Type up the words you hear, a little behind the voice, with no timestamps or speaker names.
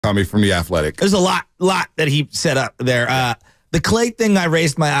Coming from The Athletic. There's a lot that he set up there. The Klay thing, I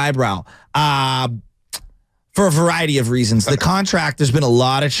raised my eyebrow for a variety of reasons. The contract, there's been a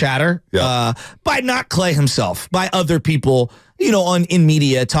lot of chatter by not Klay himself, by other people, in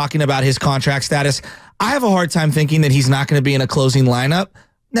media talking about his contract status. I have a hard time thinking that he's not going to be in a closing lineup.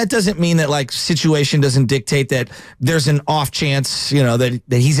 That doesn't mean that situation doesn't dictate that there's an off chance, that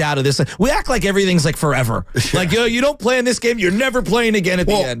he's out of this. We act like everything's forever. Yeah. You don't play in this game, you're never playing again at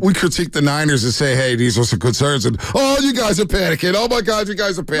the end. We critique the Niners and say, hey, these are some concerns. And, you guys are panicking. Oh, my God, you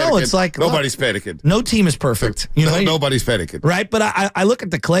guys are panicking. No, it's nobody's panicking. No team is perfect. Nobody's panicking. Right? But I look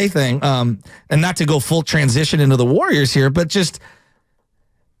at the Klay thing, and not to go full transition into the Warriors here, but just...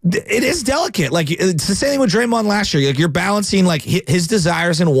 It is delicate. It's the same thing with Draymond last year. You're balancing his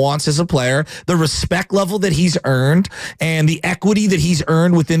desires and wants as a player, the respect level that he's earned, and the equity that he's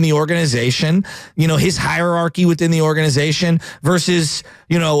earned within the organization. His hierarchy within the organization versus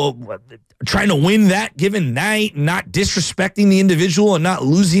trying to win that given night, not disrespecting the individual and not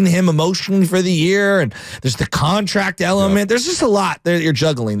losing him emotionally for the year. And there's the contract element. Yeah. There's just a lot that you're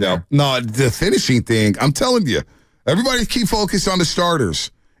juggling there. No, the finishing thing. I'm telling you, everybody keep focused on the starters.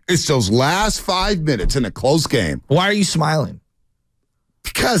 It's those last 5 minutes in a close game. Why are you smiling?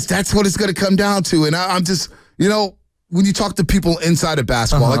 Because that's what it's going to come down to. And I'm just, when you talk to people inside of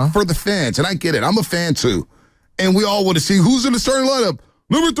basketball, for the fans, and I get it, I'm a fan too. And we all want to see who's in the starting lineup.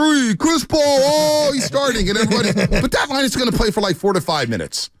 Number 3, Chris Paul. Oh, he's starting. And everybody. But that line is going to play for 4 to 5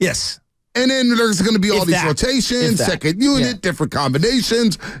 minutes. Yes. And then there's going to be all these rotations, second unit, different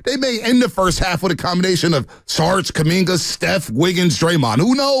combinations. They may end the first half with a combination of Sarge, Kuminga, Steph, Wiggins, Draymond.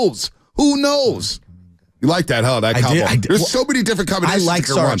 Who knows? Who knows? You like that, huh? That combo. I did. There's so many different combinations. I like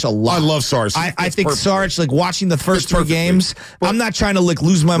Sarge a lot. I love Sarge. I think perfect. Sarge, watching the first 3 games, I'm not trying to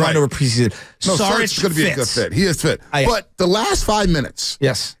lose my mind over preseason. No, Sarge is going to be a good fit. He is fit. But the last 5 minutes,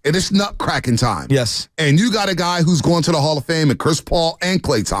 yes, it is nut-cracking time. Yes. And you got a guy who's going to the Hall of Fame, and Chris Paul and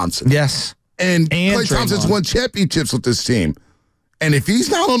Klay Thompson. Yes. And Klay Thompson's won championships with this team. And if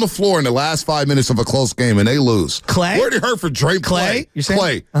he's not on the floor in the last 5 minutes of a close game and they lose, Klay? We already heard from Drake. Klay? You're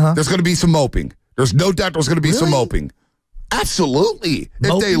saying? Klay. There's going to be some moping. There's no doubt there's going to be some moping. Absolutely.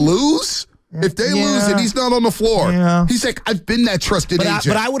 Moping? If they lose and he's not on the floor, he's like, I've been that trusted agent.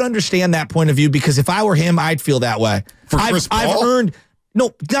 But I would understand that point of view because if I were him, I'd feel that way. For Chris Paul? I've earned...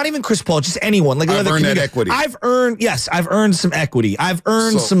 No, not even Chris Paul, just anyone. I've earned that equity. I've earned some equity. I've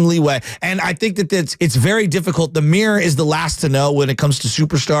earned some leeway. And I think that it's very difficult. The mirror is the last to know when it comes to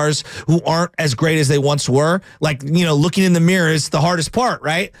superstars who aren't as great as they once were. Looking in the mirror is the hardest part,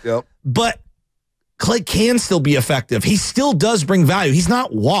 right? Yep. But Klay can still be effective. He still does bring value. He's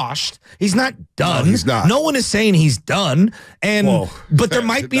not washed. He's not done. No, he's not. No one is saying he's done. But there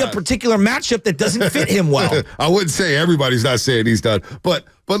might be a particular matchup that doesn't fit him well. I wouldn't say everybody's not saying he's done. But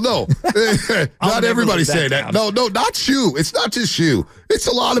no, not everybody's saying that. No, not you. It's not just you. It's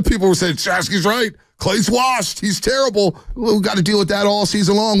a lot of people who saying, Shasky's right. Klay's washed. He's terrible. We've got to deal with that all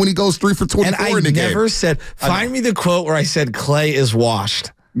season long when he goes 3 for 24 in the game. And I never said, find me the quote where I said Klay is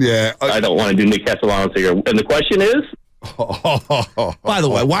washed. Yeah. I don't want to do Nick Castellanos here. And the question is? By the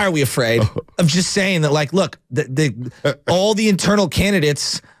way, why are we afraid? I'm just saying that, look, all the internal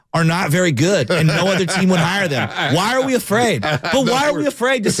candidates are not very good, and no other team would hire them. Why are we afraid? But why are we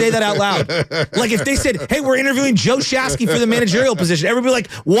afraid to say that out loud? If they said, hey, we're interviewing Joe Shasky for the managerial position, everybody would be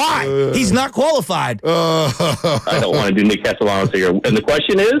like, why? He's not qualified. I don't want to do Nick Castellanos here. And the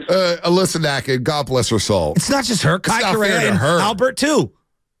question is? Alyssa Nacken, God bless her soul. It's not just her. Kai Correa and Albert, too.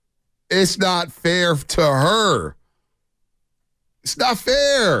 It's not fair to her. It's not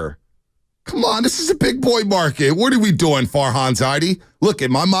fair. Come on, this is a big boy market. What are we doing, Farhan Zaidi? Look,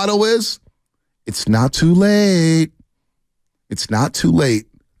 my motto is, it's not too late. It's not too late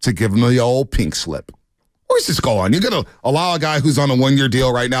to give him the old pink slip. Where's this going? You're going to allow a guy who's on a 1-year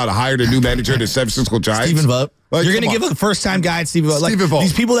deal right now to hire the new manager of the San Francisco Giants? Stephen Vogt. You're going to give a first-time guy Stephen Vogt. Vogt.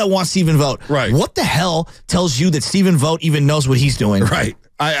 These people that want Stephen Vogt. Right. What the hell tells you that Stephen Vogt even knows what he's doing? Right.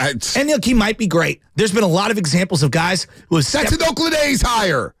 And look, he might be great. There's been a lot of examples of guys who have That's an Oakland A's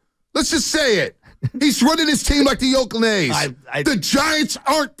hire. Let's just say it. He's running his team like the Oakland A's. The Giants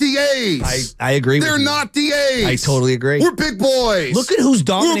aren't the A's. I agree with you. They're not the A's. I totally agree. We're big boys. Look at who's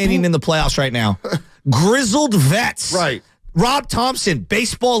dominating in the playoffs right now. Grizzled vets. Right. Rob Thompson,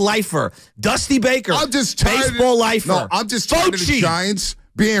 baseball lifer. Dusty Baker, I'm just tired baseball lifer. No, I'm just tired of the Giants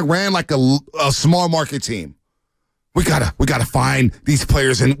being ran like a small market team. We gotta find these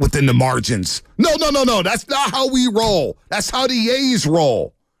players within the margins. No. That's not how we roll. That's how the A's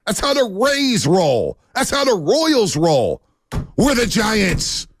roll. That's how the Rays roll. That's how the Royals roll. We're the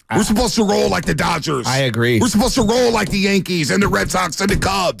Giants. We're supposed to roll like the Dodgers. I agree. We're supposed to roll like the Yankees and the Red Sox and the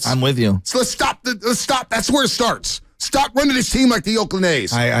Cubs. I'm with you. So let's stop. Let's stop. That's where it starts. Stop running this team like the Oakland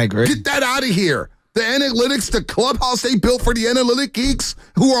A's. I agree. Get that out of here. The analytics, the clubhouse they built for the analytic geeks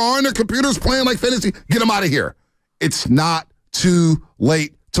who are on their computers playing like fantasy, get them out of here. It's not too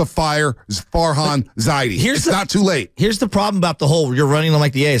late to fire Farhan Zaidi. It's not too late. Here's the problem about the whole you're running them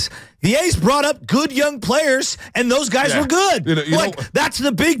like the A's. The A's brought up good young players, and those guys were good. That's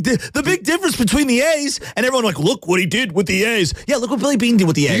the big difference between the A's and everyone. Like, look what he did with the A's. Yeah, look what Billy Beane did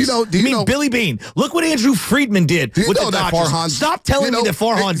with the A's. Do you know Billy Beane? Look what Andrew Friedman did with the Dodgers. Stop telling me that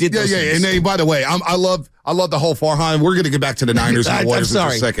Farhan did those things. And hey, by the way, I love the whole Farhan. We're going to get back to the Niners and the Warriors in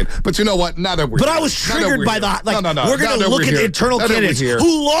just a second. But you know what? Now that we're But here. I was triggered by we're going to look at the internal candidates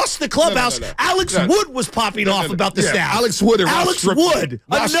who lost the clubhouse. Alex Wood was popping off about the staff. Alex Wood,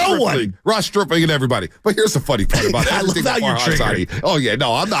 no one. Ross Stripling and everybody. But here's the funny part about it. I love how you're triggered. Oh yeah,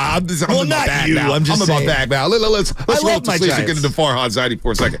 no, I'm not. I'm not back you. now. I'm just saying. back now. Let's roll to sleep and get into Farhan Zaidi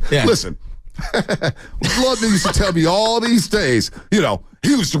for a second. Yeah. Listen. Love used to tell me all these days, he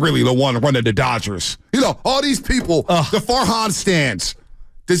was really the one running the Dodgers. All these people, the Farhan stands.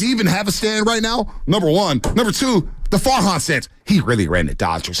 Does he even have a stand right now? Number one. Number two, the Farhan stands. He really ran the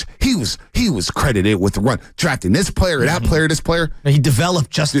Dodgers. He was credited with the run, drafting this player, that player, this player. He developed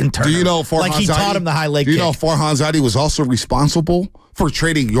Justin Turner. Do you know Farhan Zaidi? He taught him the high leg kick. Do you know Farhan Zaidi was also responsible for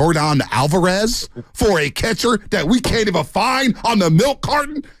trading Yordan Alvarez for a catcher that we can't even find on the milk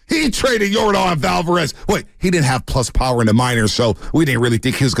carton? He traded Yordan Alvarez. Wait, he didn't have plus power in the minors, so we didn't really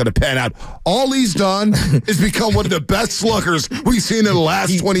think he was going to pan out. All he's done is become one of the best sluggers we've seen in the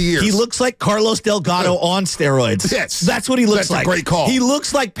last 20 years. He looks like Carlos Delgado on steroids. Yes. That's what he looks like. That's a great call. He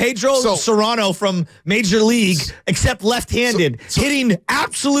looks like Pedro Serrano from Major League, except left-handed, hitting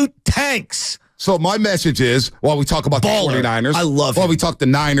absolute tanks. So my message is, while we talk about the 49ers, I love while him. we talk the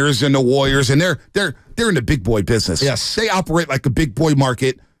Niners and the Warriors, and they're in the big boy business. Yes. They operate like a big boy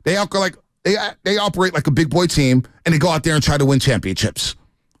market. They operate like a big boy team, and they go out there and try to win championships.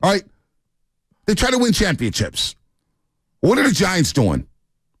 All right? They try to win championships. What are the Giants doing?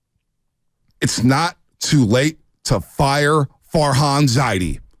 It's not too late to fire Farhan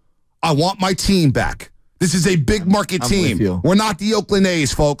Zaidi. I want my team back. This is a big market team. We're not the Oakland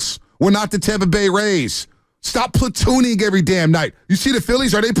A's, folks. We're not the Tampa Bay Rays. Stop platooning every damn night. You see the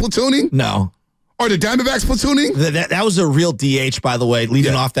Phillies? Are they platooning? No. Are the Diamondbacks platooning? That was a real DH, by the way,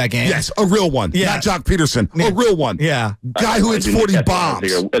 leading off that game. Yes, a real one. Yeah. Not Jock Peterson. Yeah. A real one. Yeah. Guy who hits 40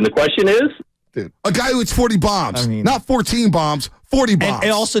 bombs. And the question is? A guy who hits 40 bombs. Not 14 bombs. 40 bombs.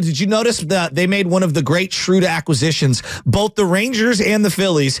 And also, did you notice that they made one of the great shrewd acquisitions, both the Rangers and the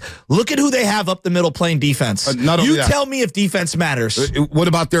Phillies? Look at who they have up the middle playing defense. Tell me if defense matters. What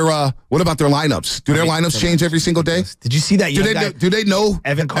about their lineups? Do their lineups change every single day? Did you see that? Do they know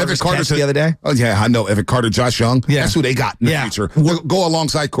Evan Carter's the other day? Oh yeah, I know Evan Carter, Josh Young. Yeah. That's who they got in the future. Go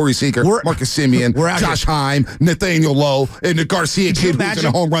alongside Corey Seager, Marcus Simeon, Josh Heim, Nathaniel Lowe, and the Garcia kid who's in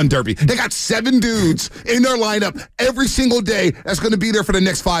the home run derby. They got 7 dudes in their lineup every single day that's going to be there for the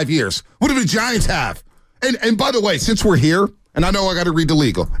next 5 years. What do the Giants have? And by the way, since we're here, and I know I got to read the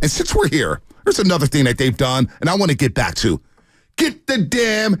legal, and since we're here, there's another thing that they've done, and I want to get back to. Get the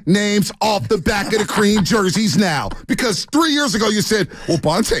damn names off the back of the cream jerseys now. Because 3 years ago you said, well,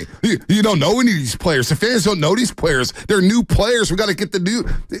 Bonte, you don't know any of these players. The fans don't know these players. They're new players. We got to get the new.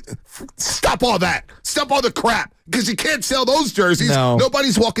 Stop all that. Stop all the crap. Because you can't sell those jerseys. No.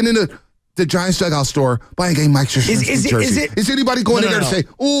 Nobody's walking into the Giants dugout store buying a Mike jersey. Is anybody going in there to say,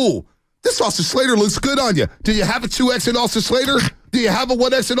 ooh, this Austin Slater looks good on you? Do you have a 2X in Austin Slater? Do you have a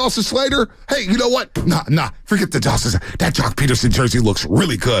 1X in Austin Slater? Hey, you know what? Nah, forget the Austin. That Jock Peterson jersey looks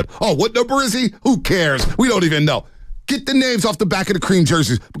really good. Oh, what number is he? Who cares? We don't even know. Get the names off the back of the cream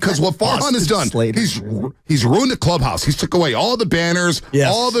jerseys, because what Farhan has done, he's ruined the clubhouse. He's took away all the banners,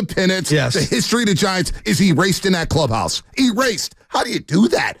 all the pennants. The history of the Giants is erased in that clubhouse. Erased. How do you do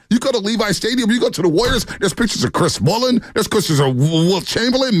that? You go to Levi Stadium, you go to the Warriors, there's pictures of Chris Mullen, there's pictures of Will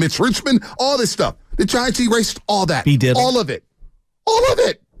Chamberlain, Mitch Richmond, all this stuff. The Giants erased all that. He did. All of it. All of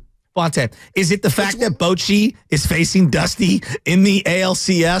it. Bonte, is it the fact that Bochy is facing Dusty in the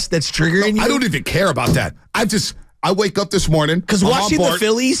ALCS that's triggering you? I don't even care about that. I wake up this morning because watching the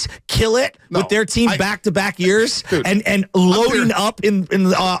Phillies kill it with their team back-to-back years and loading up in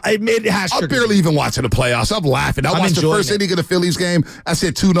it has I'm barely even watching the playoffs. I'm laughing. I watched the first inning of the Phillies game. I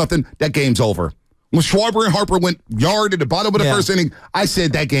said 2-0. That game's over. When Schwarber and Harper went yard at the bottom of the first inning, I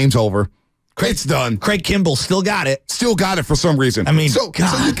said that game's over. It's done. Craig Kimball still got it. Still got it for some reason. I mean, so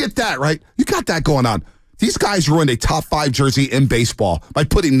you get that, right? You got that going on. These guys ruined a top 5 jersey in baseball by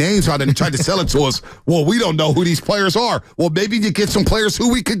putting names on it and trying to sell it to us. Well, we don't know who these players are. Well, maybe you get some players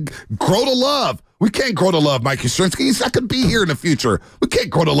who we could grow to love. We can't grow to love Mike Yastrzemski. He's not going to be here in the future. We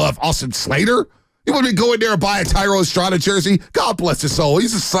can't grow to love Austin Slater. You want me to go in there and buy a Thairo Estrada jersey? God bless his soul.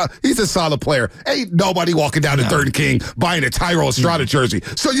 He's a solid player. Ain't nobody walking down to Third King buying a Thairo Estrada jersey.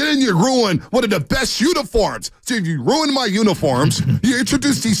 So then you ruin one of the best uniforms. So if you ruin my uniforms, you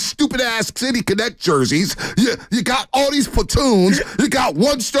introduce these stupid-ass City Connect jerseys. You got all these platoons. You got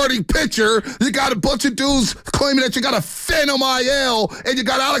one starting pitcher. You got a bunch of dudes claiming that you got a Phantom IL, and you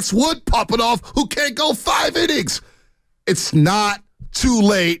got Alex Wood popping off who can't go 5 innings. It's not too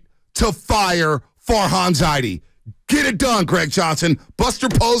late to fire Farhan Zaidi. Get it done, Greg Johnson. Buster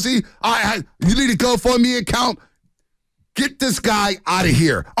Posey, you need a GoFundMe account. Get this guy out of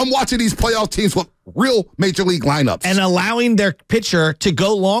here. I'm watching these playoff teams with real major league lineups. And allowing their pitcher to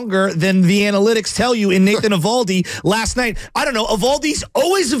go longer than the analytics tell you in Nathan Eovaldi last night. I don't know. Eovaldi's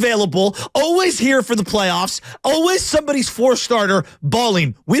always available, always here for the playoffs, always somebody's 4-starter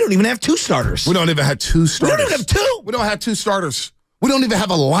balling. We don't even have 2 starters. We don't even have 2 starters. We don't have 2. We don't have 2 starters. We don't even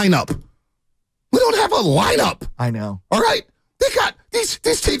have a lineup. We don't have a lineup. I know. All right? They got these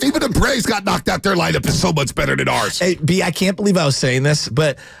teams, even the Braves got knocked out. Their lineup is so much better than ours. Hey, B, I can't believe I was saying this,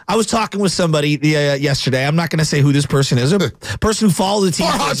 but I was talking with somebody yesterday. I'm not going to say who this person is. A person who followed the team.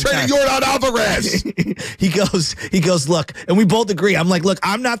 Trading Yordan Alvarez. He goes, look, and we both agree. I'm like, look,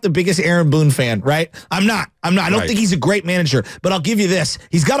 I'm not the biggest Aaron Boone fan, right? I'm not. I don't think he's a great manager, but I'll give you this.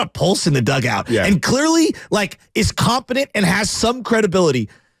 He's got a pulse in the dugout and clearly is competent and has some credibility.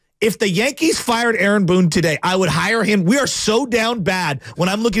 If the Yankees fired Aaron Boone today, I would hire him. We are so down bad when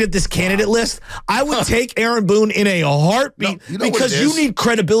I'm looking at this candidate list. I would take Aaron Boone in a heartbeat because you need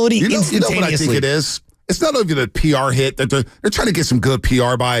credibility instantaneously. You know what I think it is? It's not only the PR hit that they're trying to get some good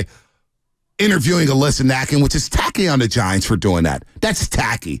PR by interviewing Alyssa Nacken, which is tacky on the Giants for doing that. That's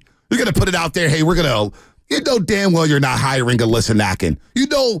tacky. You're going to put it out there, hey, we're going to, you know damn well you're not hiring Alyssa Nacken. You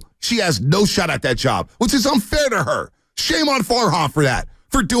know she has no shot at that job, which is unfair to her. Shame on Farhan for that.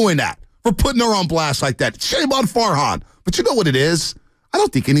 For doing that, for putting her on blast like that. Shame on Farhan. But you know what it is? I don't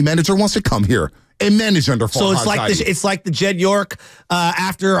think any manager wants to come here and manage under Farhan. So it's like the Jed York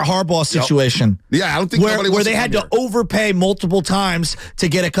after Harbaugh situation. Yep. Yeah, I don't think where they had to overpay multiple times to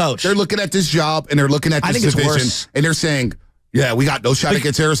get a coach. They're looking at this job and they're looking at this division and they're saying, yeah, we got no shot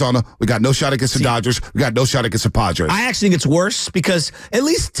against Arizona. We got no shot against the Dodgers. We got no shot against the Padres. I actually think it's worse because, at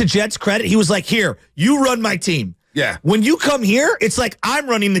least to Jed's credit, he was like, here, you run my team. Yeah. When you come here, it's like I'm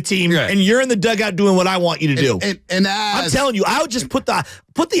running the team and you're in the dugout doing what I want you to do. And I'm telling you, I would just put the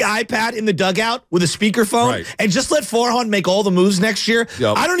iPad in the dugout with a speakerphone and just let Farhan make all the moves next year.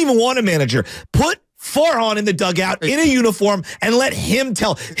 Yep. I don't even want a manager. Put Farhan in the dugout in a uniform and let him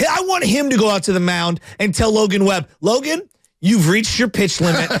tell. I want him to go out to the mound and tell Logan Webb, Logan, you've reached your pitch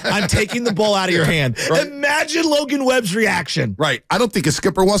limit. I'm taking the ball out of your hand. Right. Imagine Logan Webb's reaction. Right. I don't think a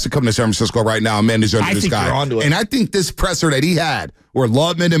skipper wants to come to San Francisco right now and manage under this guy. You're onto it. And I think this presser that he had, where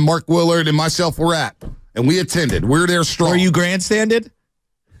Ludman and Mark Willard and myself were at, and we attended. We're there strong. Were you grandstanded?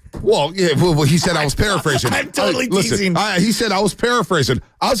 Well, yeah. Well, he said I was paraphrasing. I'm totally teasing. He said I was paraphrasing.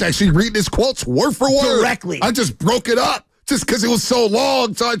 I was actually reading his quotes word for word. Directly. I just broke it up. Just because it was so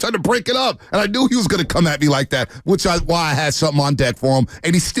long, so I tried to break it up. And I knew he was going to come at me like that, which is why I had something on deck for him,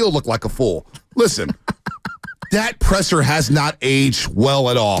 and he still looked like a fool. Listen, that presser has not aged well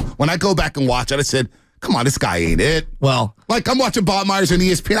at all. When I go back and watch it, I said, come on, this guy ain't it. Well, like I'm watching Bob Myers on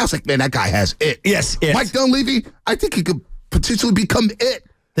ESPN. I was like, man, that guy has it. Yes, it. Mike Dunleavy, I think he could potentially become it.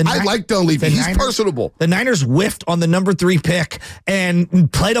 I like Dunleavy. He's personable. The Niners whiffed on the number 3 pick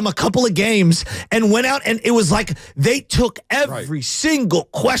and played him a couple of games and went out, and it was like they took every single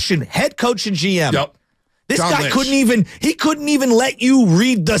question, head coach and GM. Yep. This guy couldn't even let you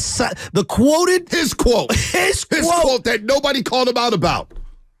read the quoted. His quote that nobody called him out about.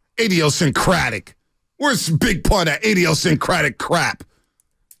 Idiosyncratic. Where's big pun at idiosyncratic crap?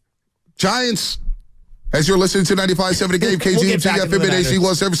 Giants. As you're listening to 95.7 The Game, KGMG, FM, and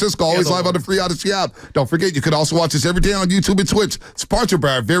HD1 San Francisco, always live on the free Odyssey app. Don't forget, you can also watch us every day on YouTube and Twitch. Sponsored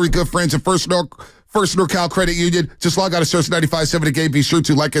by our very good friends at First NorCal Credit Union. Just log on to search 95.7 The Game. Be sure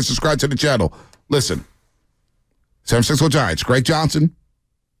to like and subscribe to the channel. Listen, San Francisco Giants, Greg Johnson,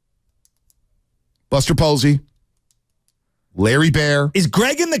 Buster Posey, Larry Bear. Is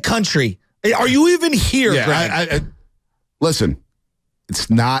Greg in the country? Are you even here, Greg? Listen, it's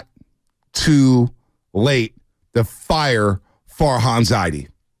not too late to fire Farhan Zaidi.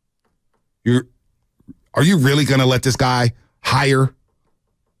 Are you really going to let this guy hire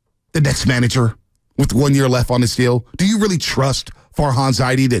the next manager with 1 year left on his deal? Do you really trust Farhan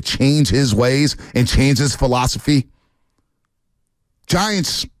Zaidi to change his ways and change his philosophy?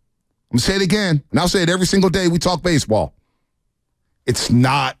 Giants, I'm going to say it again, and I'll say it every single day we talk baseball. It's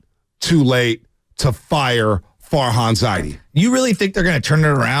not too late to fire Farhan Zaidi. You really think they're going to turn it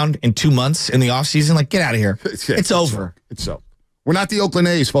around in 2 months in the offseason? Like, get out of here. It's over. It's over. We're not the Oakland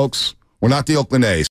A's, folks. We're not the Oakland A's.